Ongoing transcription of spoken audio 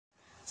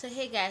So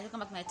hey guys,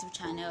 welcome back to my YouTube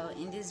channel.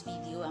 In this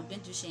video I'm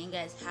going to show you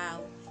guys how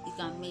you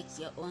can make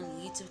your own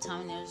YouTube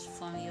thumbnails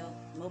from your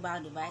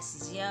mobile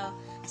devices. Yeah,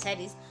 I said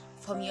this,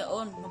 from your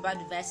own mobile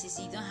devices,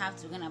 so you don't have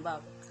to worry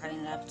about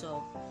carrying a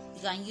laptop.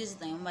 You can use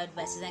it on your mobile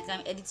devices and you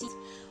can edit it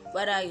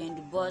whether you're in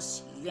the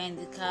bus, you're in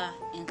the car,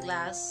 in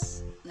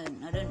class. No,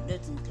 don't do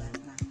it in class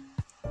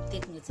now.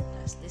 Take notes in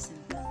class, listen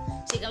in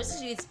class. So you can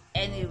also do it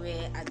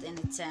anywhere at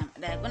any time.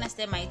 Like when I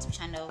start my YouTube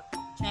channel,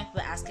 so many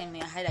people asking me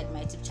how I did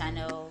my YouTube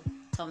channel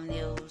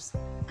thumbnails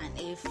and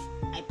if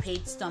I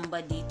paid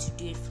somebody to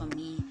do it for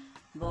me,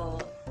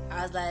 but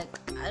I was like,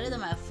 I do it on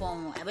my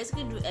phone. I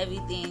basically do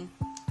everything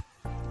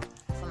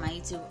for my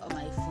YouTube on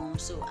my phone,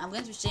 so I'm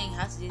going to show you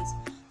how to do it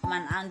from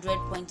an Android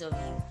point of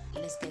view.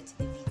 Let's get to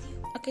the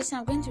video. Okay, so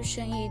I'm going to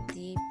show you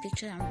the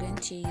picture I'm going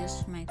to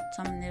use for my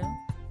thumbnail.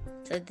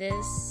 So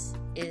this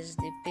is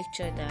the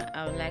picture that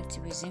I would like to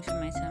be using for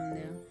my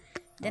thumbnail.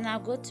 Then I'll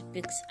go to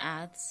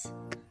Pixellab,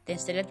 then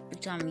select the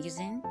picture I'm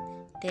using,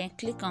 then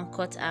click on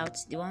cut out,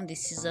 the one with the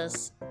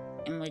scissors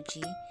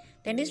emoji.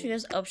 Then these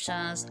various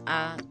options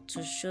are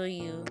to show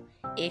you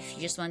if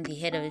you just want the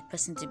head of the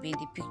person to be in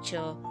the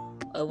picture,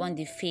 or want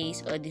the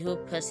face or the whole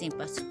person in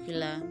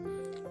particular.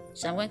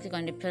 So I'm going to click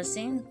on the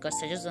person because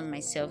I just want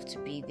myself to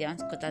be there. I want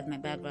to cut out my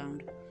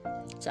background.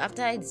 So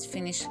after it's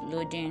finished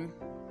loading,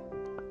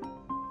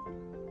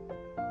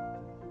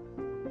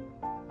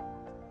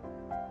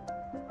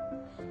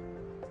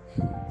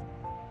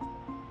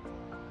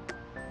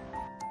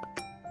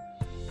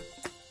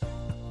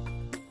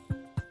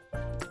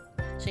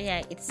 so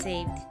yeah, it's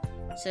saved.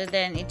 So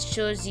then it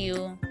shows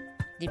you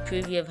the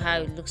preview of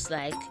how it looks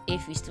like.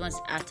 If you still want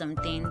to add some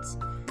things,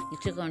 you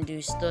click on the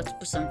restore to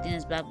put some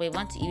things back, but you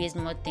want to erase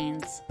more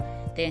things,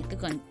 then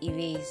click on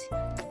erase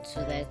to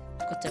like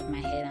cut off my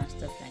hair and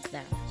stuff like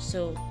that.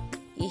 So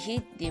you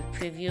hit the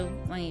preview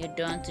when you're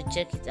done to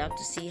check it out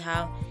to see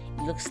how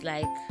it looks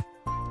like.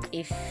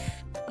 If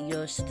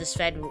you're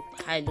satisfied with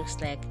how it looks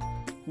like,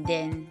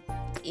 then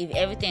if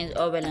everything is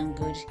all well and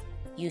good,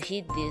 you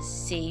hit the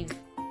save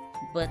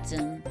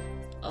button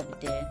up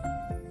there.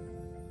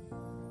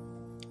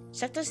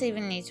 So after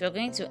saving it, we're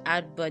going to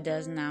add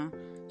borders now.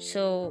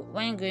 So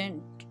when you're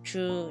going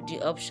through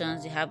the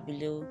options you have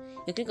below,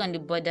 you click on the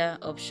border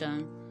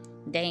option,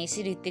 then you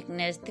see the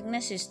thickness.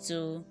 Thickness is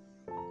to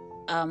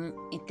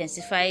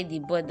intensify the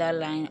border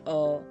line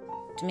or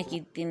to make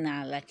it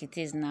thinner like it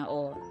is now,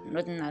 or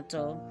nothing at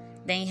all.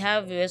 Then you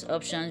have various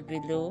options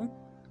below,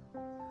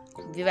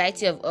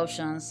 variety of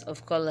options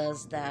of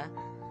colors that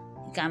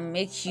can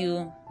make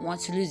you want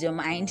to lose your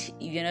mind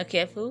if you're not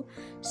careful.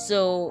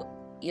 So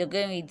you're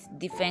going with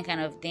different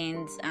kind of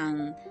things,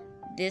 and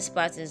this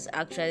part is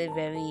actually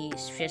very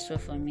stressful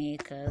for me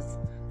because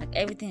like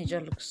everything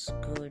just looks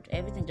good.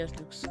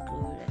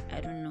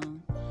 I don't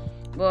know,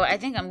 but I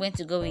think I'm going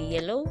to go with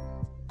yellow.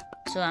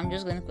 So I'm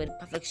just going to put a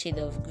perfect shade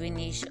of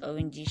greenish,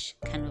 orangish,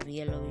 kind of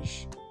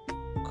yellowish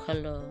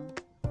color.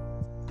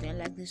 Do I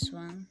like this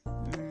one?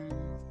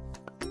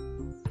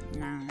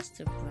 Nah, it's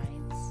too bright.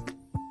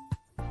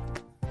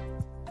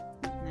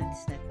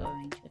 It's like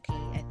orange.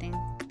 Okay, I think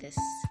this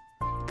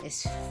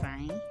is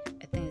fine.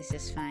 This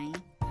is fine.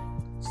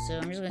 So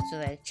I'm just going to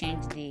like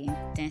change the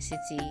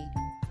intensity.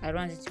 I don't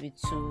want it to be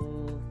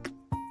too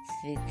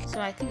thick.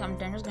 So I think I'm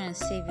done. I'm just going to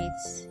save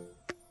it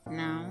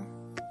now.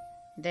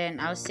 Then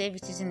I'll save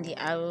it using the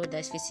arrow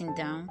that's facing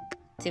down.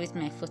 Save it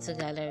in my photo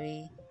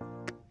gallery.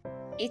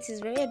 It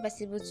is very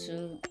advisable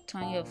to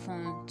turn your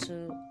phone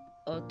to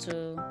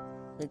auto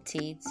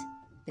rotate,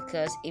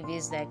 because if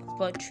it's like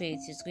portrait,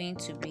 it's going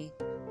to be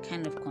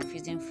kind of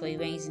confusing for you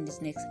when using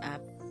this next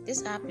app.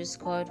 This app is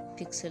called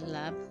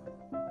Pixellab.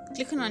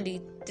 Clicking on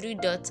the three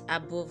dots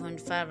above on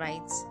the far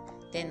right,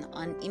 then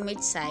on image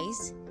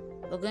size,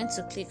 we're going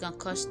to click on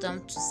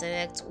custom to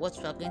select what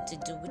we're going to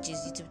do, which is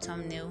YouTube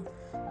thumbnail,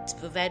 to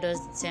provide us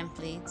the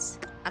templates.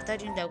 After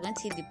doing that, we're going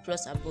to hit the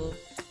plus above.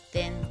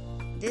 Then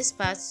this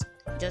part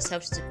just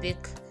helps to pick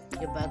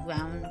your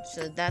background,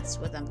 so that's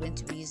what I'm going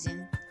to be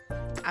using.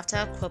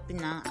 After cropping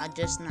now,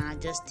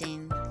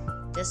 adjusting,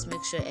 just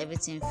make sure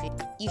everything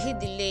fits. You hit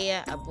the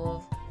layer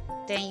above,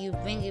 then you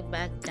bring it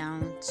back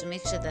down to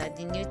make sure that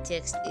the new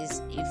text is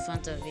in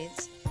front of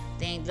it.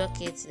 Then you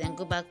lock it, then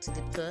go back to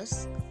the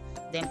plus,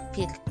 then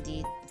pick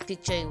the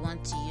picture you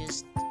want to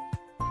use.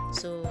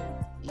 So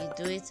you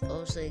do it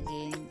also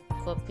again,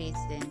 copy it,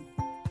 then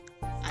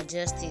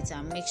adjust it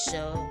and make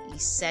sure you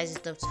size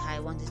it up to how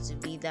you want it to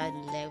be, either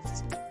on the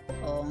left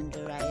or on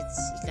the right.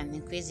 You can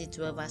increase it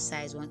to whatever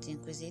size you want to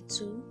increase it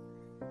to.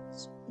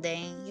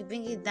 Then you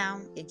bring it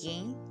down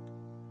again,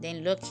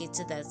 then lock it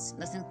so that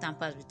nothing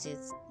tampers with it.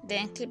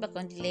 Then click back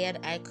on the layered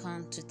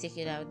icon to take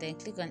it out, then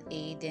click on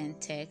A, then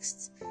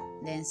text,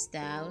 then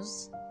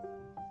styles,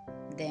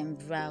 then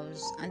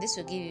browse, and this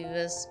will give you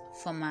various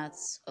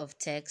formats of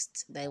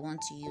text that you want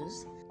to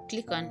use.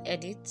 Click on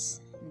edit,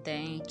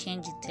 then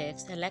change the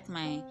text. I like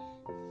my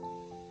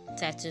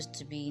titles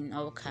to be in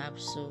all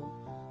caps, so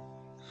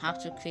how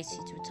to create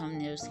it with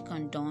thumbnails. Click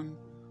on done,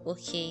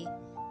 okay,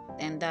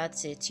 and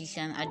that's it. You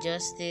can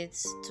adjust it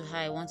to how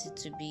I want it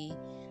to be,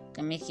 You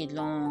can make it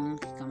long,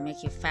 you can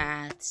make it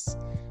fat. So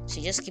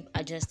you just keep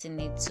adjusting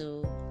it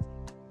till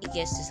it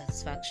gets to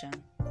satisfaction.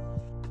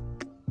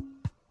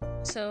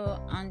 So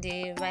on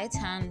the right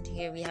hand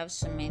here we have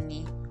so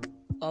many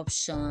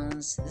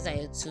options. These are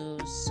your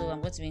tools. So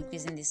I'm going to be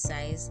increasing the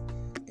size.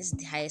 This is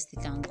the highest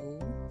it can go.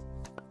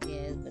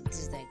 Yes, but this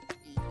is like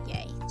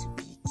too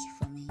big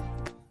for me.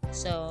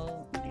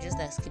 So you just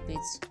like skip it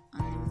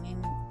on the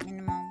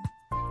minimum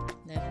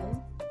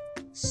level.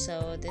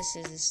 So this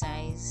is the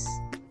size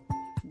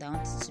that I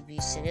want it to be.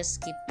 So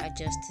just keep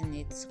adjusting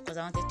it because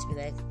I want it to be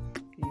like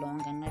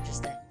long and not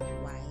just like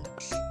wide.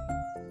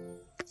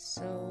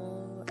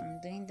 So I'm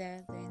doing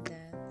that.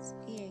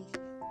 Yay.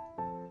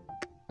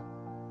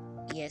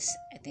 Yes,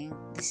 I think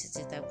this is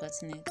it. I've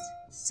gotten it.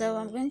 So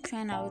I'm going to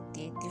try out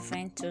the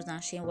different tools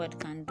and showing what it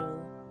can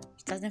do.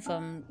 Starting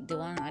from the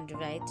one at the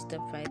right,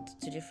 top right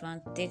to the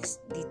front, takes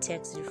the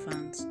text to the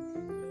front.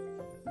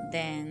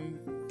 Then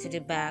to the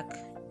back,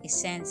 it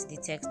sends the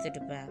text to the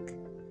back.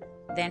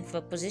 Then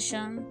for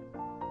position,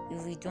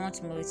 if you don't want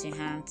to move it your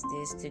hand to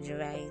this, to the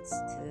right,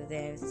 to the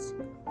left,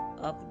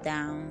 up,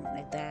 down,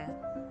 like that.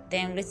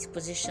 Then rate the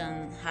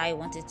position how you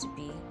want it to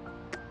be.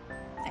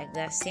 Like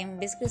that,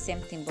 basically same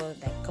thing, but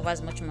like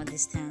covers much more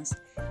distance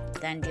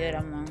than the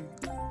other one.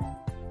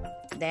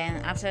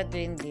 Then after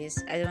doing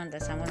this, I don't know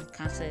that I'm going to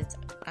cancel it.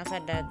 After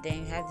that,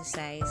 then you have the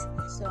size.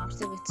 So I'm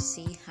still going to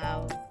see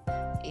how,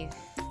 if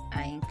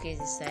I increase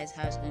the size,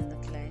 how it's going to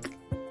look like.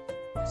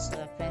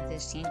 So apparently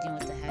it's changing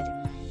what I had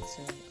in mind.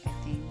 So I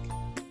think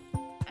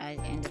at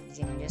the end of the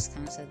day, I just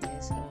cancel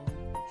this. Or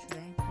should I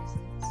increase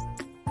it?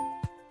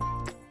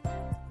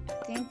 I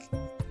think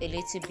a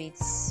little bit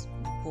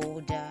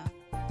bolder,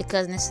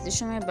 because in a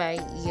situation whereby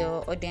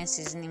your audience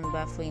is in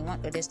Mbafo, you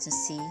want others to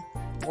see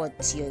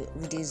what your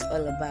video is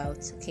all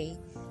about. Okay,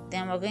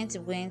 then we're going to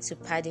go into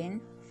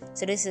padding.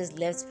 So this is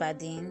left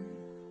padding,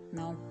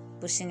 now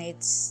pushing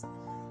it.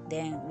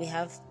 Then we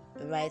have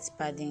right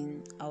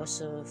padding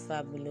also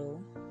far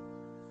below.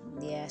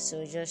 Yeah,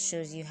 so it just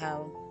shows you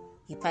how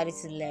you pad it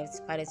to the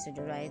left, pad it to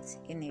the right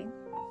in it.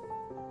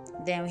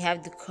 Then we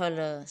have the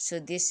color.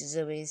 So this is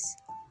always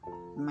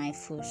my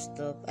full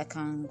stop. I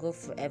can go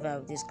forever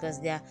with this because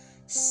there are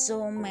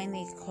so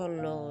many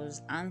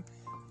colors and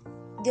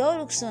they all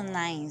look so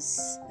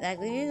nice. Like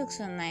they really look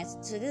so nice.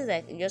 So this is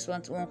like you just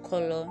want one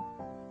color,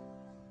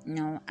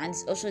 and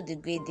it's also the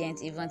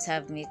gradient. You want to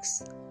have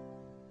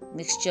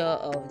mixture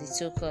of the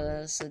two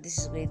colors. So this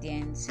is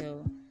gradient.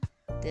 So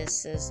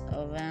this is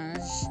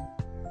orange.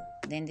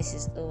 Then this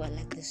is I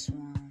like this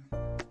one.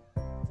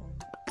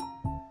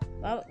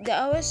 Well,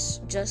 they're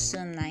always just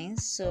so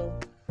nice. So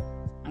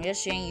I'm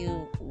just showing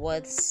you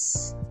what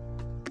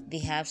they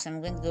have. So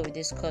I'm going to go with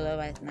this color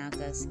right now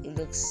because it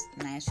looks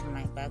nice with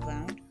my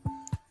background.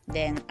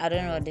 Then I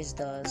don't know what this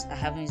does. I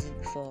haven't used it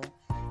before.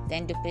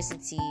 Then the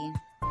opacity,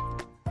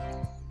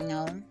 you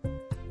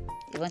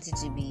want it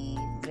to be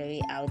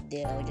very out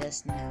there or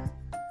just now.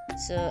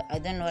 So I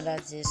don't know what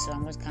that is. So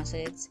I'm going to cancel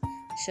it.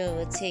 So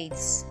rotate,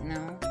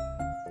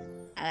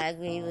 I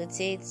agree,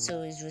 rotate.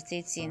 So it's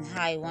rotating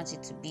how I want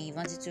it to be. You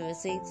want it to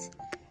rotate?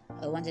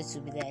 I want it to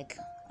be like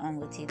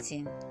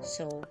rotating.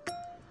 So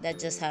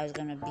that's just how it's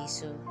gonna be.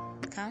 So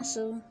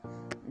cancel.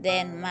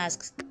 Then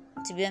mask.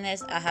 To be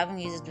honest, I haven't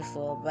used it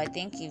before, but I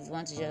think if you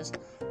want to just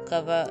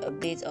cover a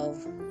bit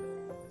of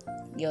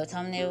your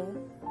thumbnail,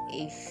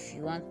 if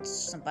you want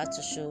some part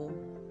to show,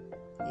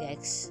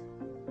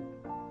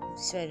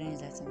 see why I don't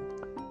use that one.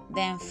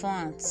 Then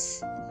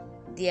fonts.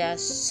 There are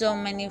so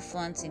many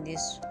fonts in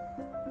this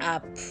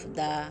app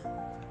that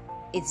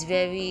it's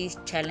very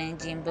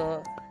challenging,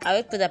 but I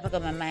will put that back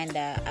of my mind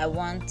that I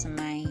want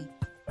my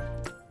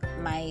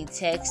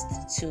text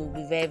to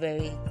be very,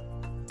 very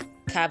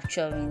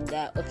capturing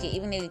that. Okay,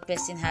 even if the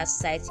person has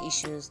sight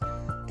issues,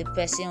 the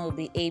person will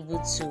be able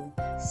to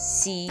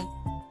see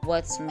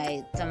what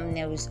my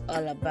thumbnail is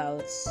all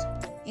about.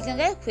 You can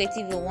get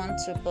creative if you want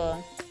to,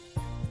 but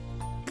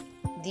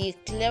the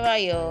clearer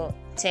your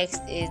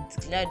text is,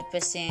 the clearer the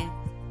person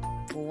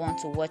will want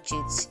to watch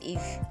it.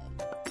 If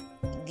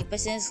the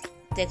person's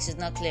text is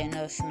not clear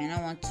enough, you may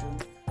not want to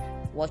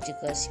watch it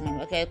because you may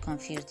be very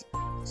confused.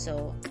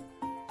 So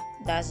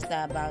that's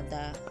that about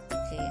that.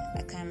 Okay,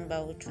 I can't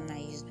remember which one I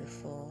used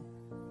before.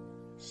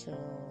 So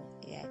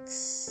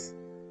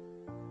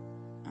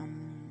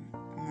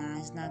nah,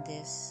 it's not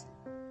this.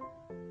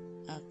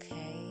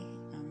 Okay,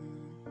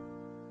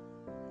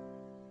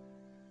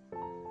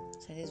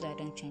 so this is why I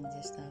don't change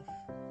this stuff.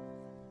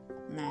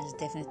 Nah, it's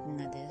definitely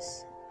not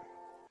this.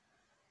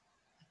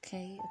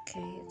 Okay.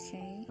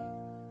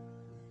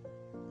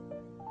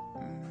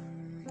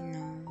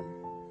 No.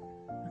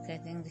 Okay, I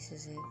think this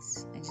is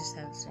it. I just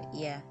have to,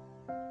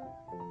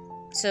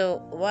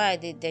 So what I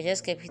did, they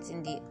just kept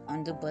hitting the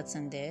undo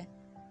button there.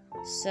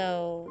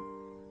 So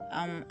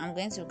I'm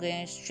going to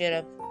go straight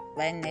up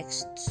right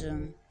next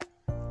to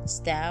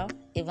style.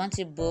 If you want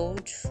it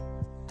bold,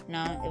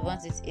 now if you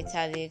want it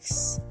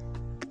italics,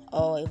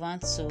 or if you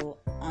want to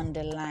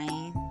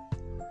underline,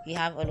 you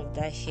have all of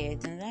that here.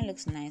 Then that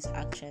looks nice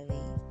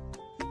actually.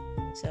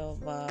 So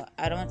but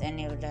I don't want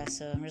any of that,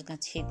 so I'm just going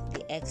to hit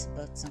the X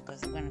button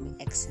because I'm going to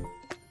be Xing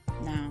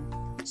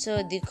now.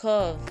 So the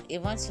curve, you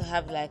want to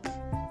have like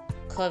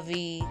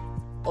curvy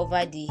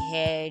over the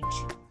hedge,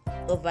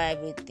 over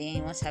everything.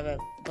 You want to have a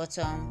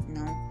bottom,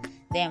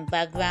 then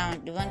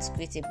background, you want to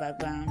create a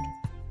background.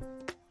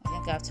 I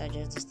think I have to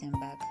adjust this thing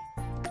back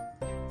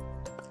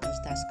because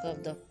that's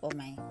curved up all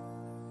my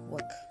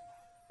work.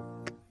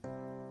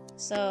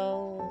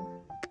 So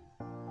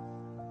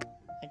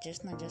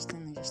adjusting.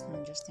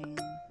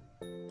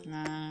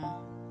 Nah,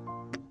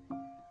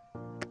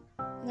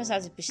 you just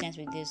have to be patient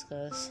with this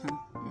because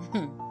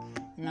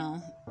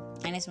no,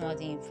 any small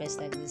thing you press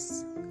like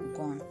this,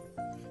 gone.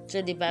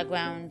 So the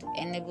background,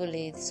 enable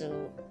it.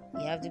 So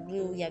you have the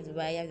blue, you have the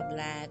white, you have the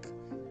black,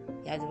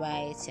 you have the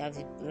white, you have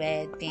the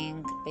red,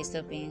 pink,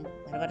 pastel pink,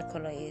 whatever the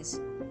color is.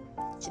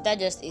 So that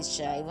just is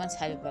you want to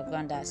have a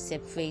background that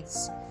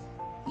separates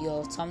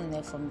your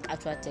thumbnail from the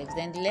actual text.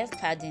 Then the left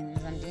padding,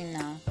 as I'm doing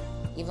now,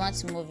 you want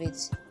to move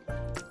it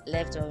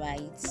left or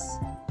right.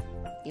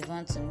 You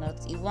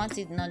want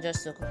it not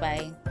just to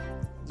occupy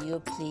the whole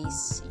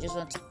place. You just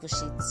want to push it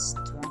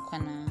to one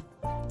corner.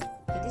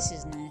 Okay, this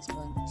is nice,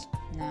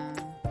 but nah.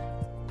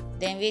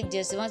 Then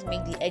radius, you want to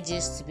make the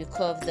edges to be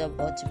curved up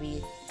or to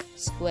be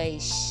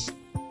squarish,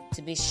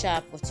 to be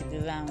sharp or to be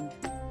round.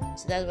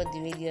 So that's what the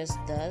radius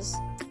does.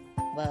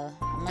 But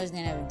I'm not using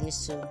any of this,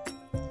 so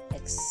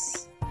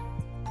X.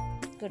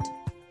 Good.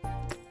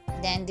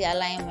 Then the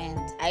alignment,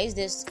 I use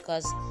this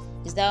because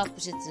is that one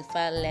push it to the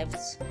far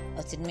left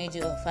or to the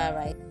middle or far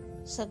right.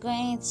 So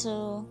going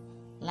to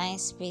line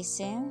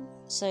spacing,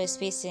 so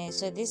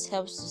this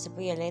helps to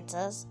separate your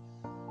letters.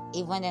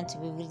 You want them to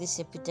be really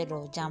separated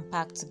or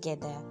jam-packed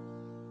together,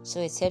 so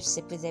it helps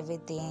separate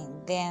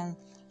everything. Then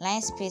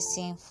line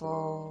spacing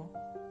for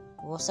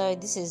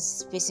this is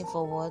spacing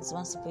for words. You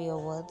want to separate your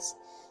words.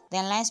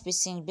 Then line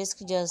spacing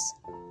basically just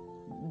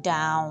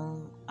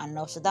down and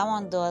up, so that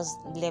one does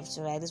left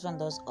to right, this one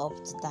does up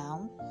to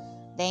down.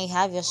 Then you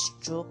have your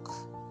stroke.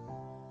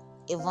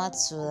 You want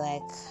to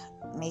like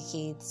make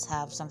it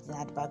have something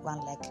at the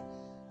background, like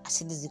I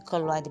see this is the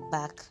color at the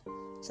back,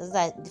 so these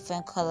are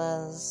different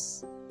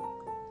colors.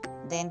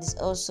 Then there's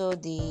also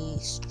the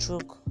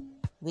stroke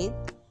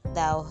width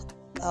that will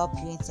help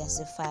you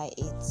intensify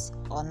it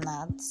or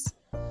not.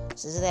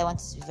 So either I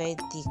want it to be very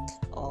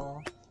thick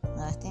or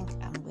no. I think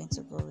I'm going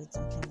to go with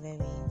something very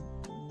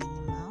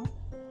minimal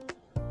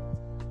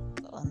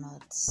or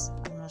not.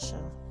 I'm not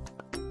sure.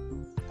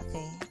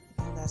 Okay,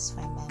 I think that's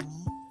fine by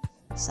me.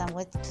 So I'm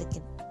going to click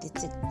the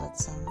tick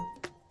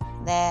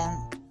button.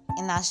 Then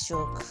inner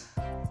stroke,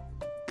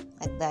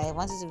 like that. I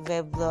want it to be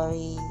very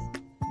blurry.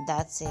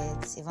 That's it.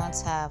 If you want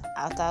to have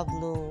outer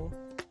glow,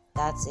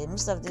 that's it.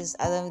 Most of this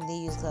I don't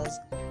really use because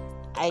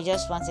I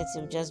just want it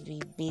to just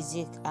be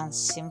basic and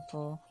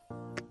simple.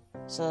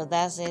 So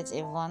that's it. If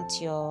you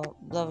want your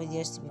blur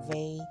videos to be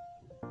very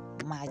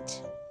mad,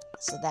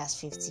 so that's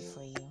 50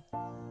 for you.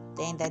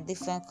 Then the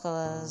different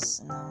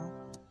colors,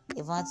 if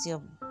you want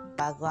your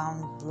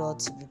background blur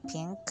to be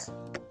pink,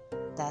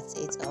 that's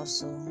it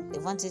also. If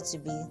you want it to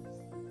be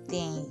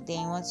thin,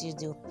 then you want to use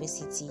the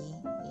opacity.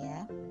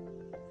 Yeah,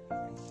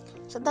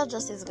 so that's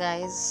just it,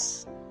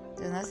 guys.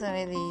 There's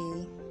nothing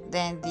really.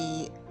 Then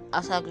the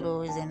outer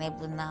glow is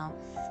enabled now.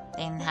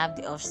 Then have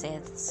the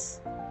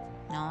offsets,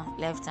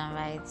 left and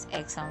right,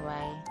 X and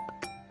Y.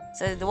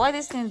 So what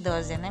this thing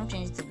does, and let me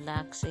change it to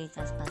black so you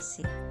guys can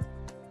see.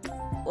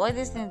 What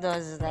this thing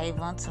does is that you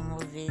want to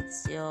move it,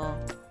 your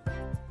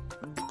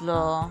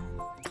blur,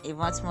 you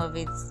want to move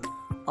it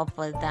up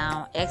or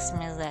down. X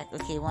means like,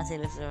 okay, you want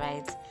it left or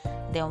right.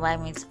 Then Y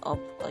means up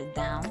or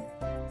down.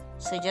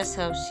 So it just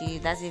helps you.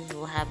 That's if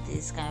you have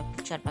this kind of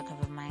picture at the back of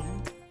your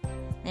mind.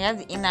 Then you have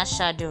the inner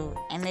shadow,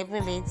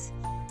 enable it.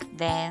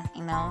 Then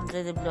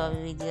do the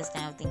blurry videos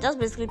kind of thing. Just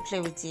basically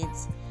play with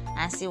it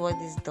and see what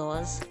this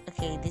does.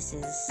 Okay, this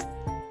is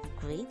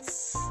great.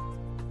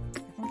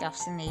 I think I've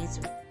seen a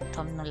YouTube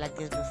thumbnail like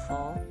this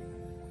before.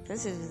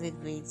 This is really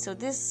great. So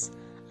this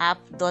app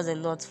does a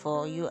lot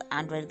for you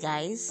Android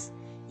guys.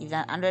 If you're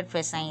an Android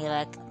person, you're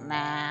like,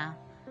 nah,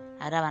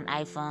 I don't have an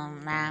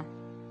iPhone. Nah,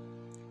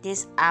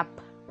 this app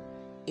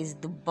is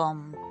the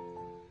bomb.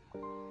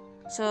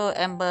 So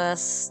but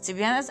to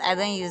be honest, I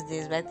don't use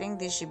this, but I think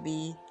this should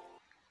be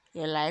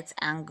your light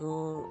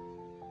angle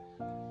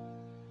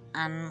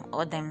and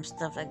all them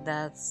stuff like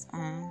that.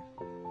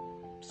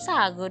 Just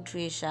a good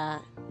trick.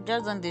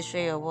 Just don't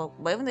destroy your work.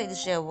 But even though you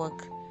destroy your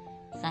work,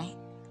 you can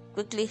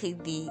quickly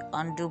hit the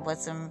undo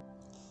button.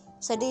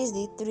 So this is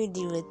the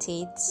 3D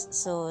rotate.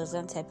 So it's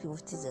going to help you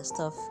with the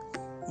stuff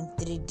in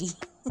 3D.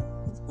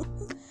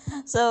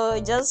 So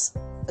just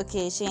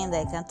showing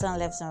that you can turn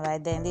left and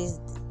right. Then this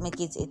make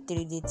it a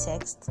 3D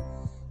text.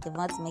 They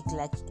want to make it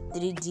like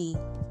 3D.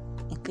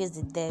 Increase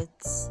the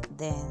depth,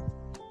 then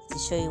to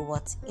show you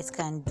what it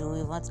can do.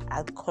 You want to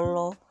add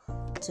color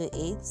to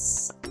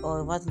it, or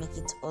you want to make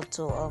it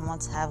auto, or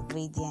want to have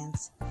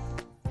gradients.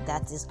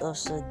 That is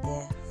also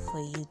there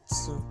for you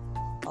to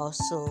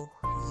also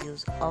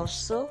use.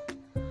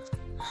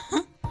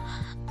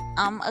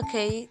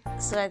 Okay,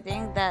 so I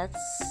think that's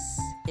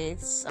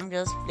I'm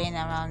just playing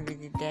around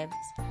with the depth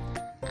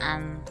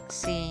and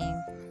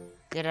seeing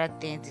the other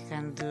things you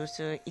can do.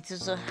 So it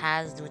also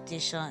has the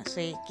rotation, so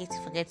you can't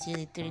forget to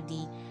use the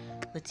 3D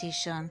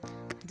rotation.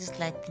 Just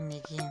lighting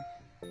again.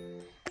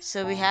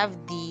 So we have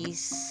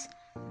these.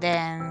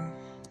 Then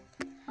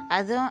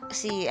I don't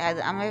see.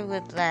 I'm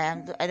not good.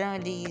 I don't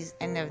really use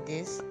any of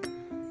this,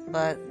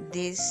 but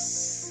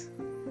this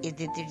is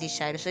the 3D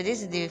shadow. So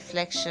this is the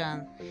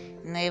reflection.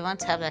 You want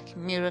to have like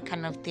mirror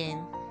kind of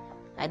thing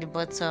at the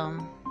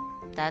bottom.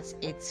 That's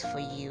it for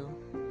you.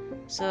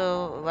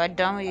 So we're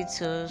done with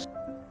the tools.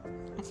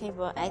 Okay,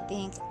 but I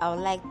think I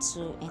would like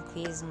to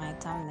increase my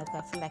thumbnail.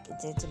 I feel like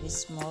it's a little bit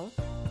small,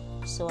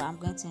 so I'm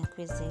going to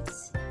increase it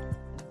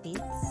a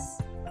bit.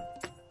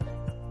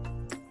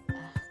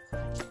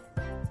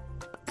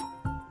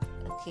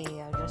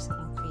 Okay, I'll just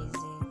increase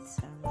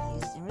it.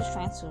 I'm just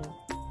trying to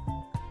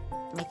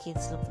make it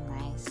look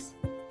nice.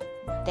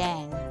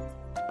 Then,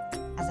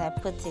 as I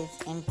put it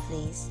in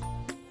place,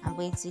 I'm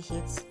going to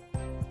hit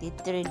the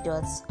 3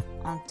 dots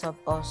on top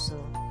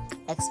also.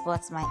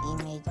 Export my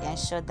image,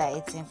 ensure that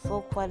it's in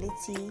full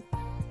quality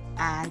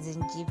and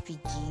in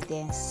GPG,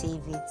 then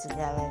save it to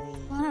gallery.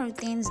 One of the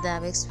things that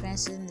I've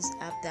experienced in this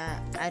app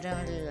that I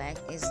don't really like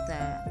is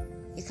that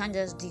you can't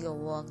just do your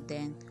work,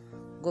 then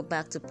go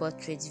back to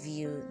portrait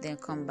view, then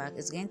come back.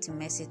 It's going to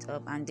mess it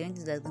up, and the only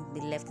thing that's going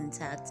to be left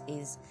intact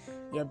is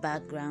your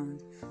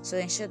background. So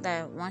ensure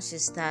that once you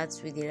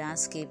start with the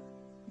landscape,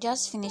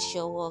 just finish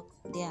your work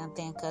there and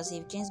then, because if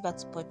you change back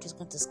to portrait, it's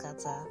going to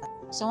scatter.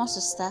 So once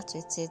you start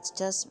with it,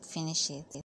 just finish it.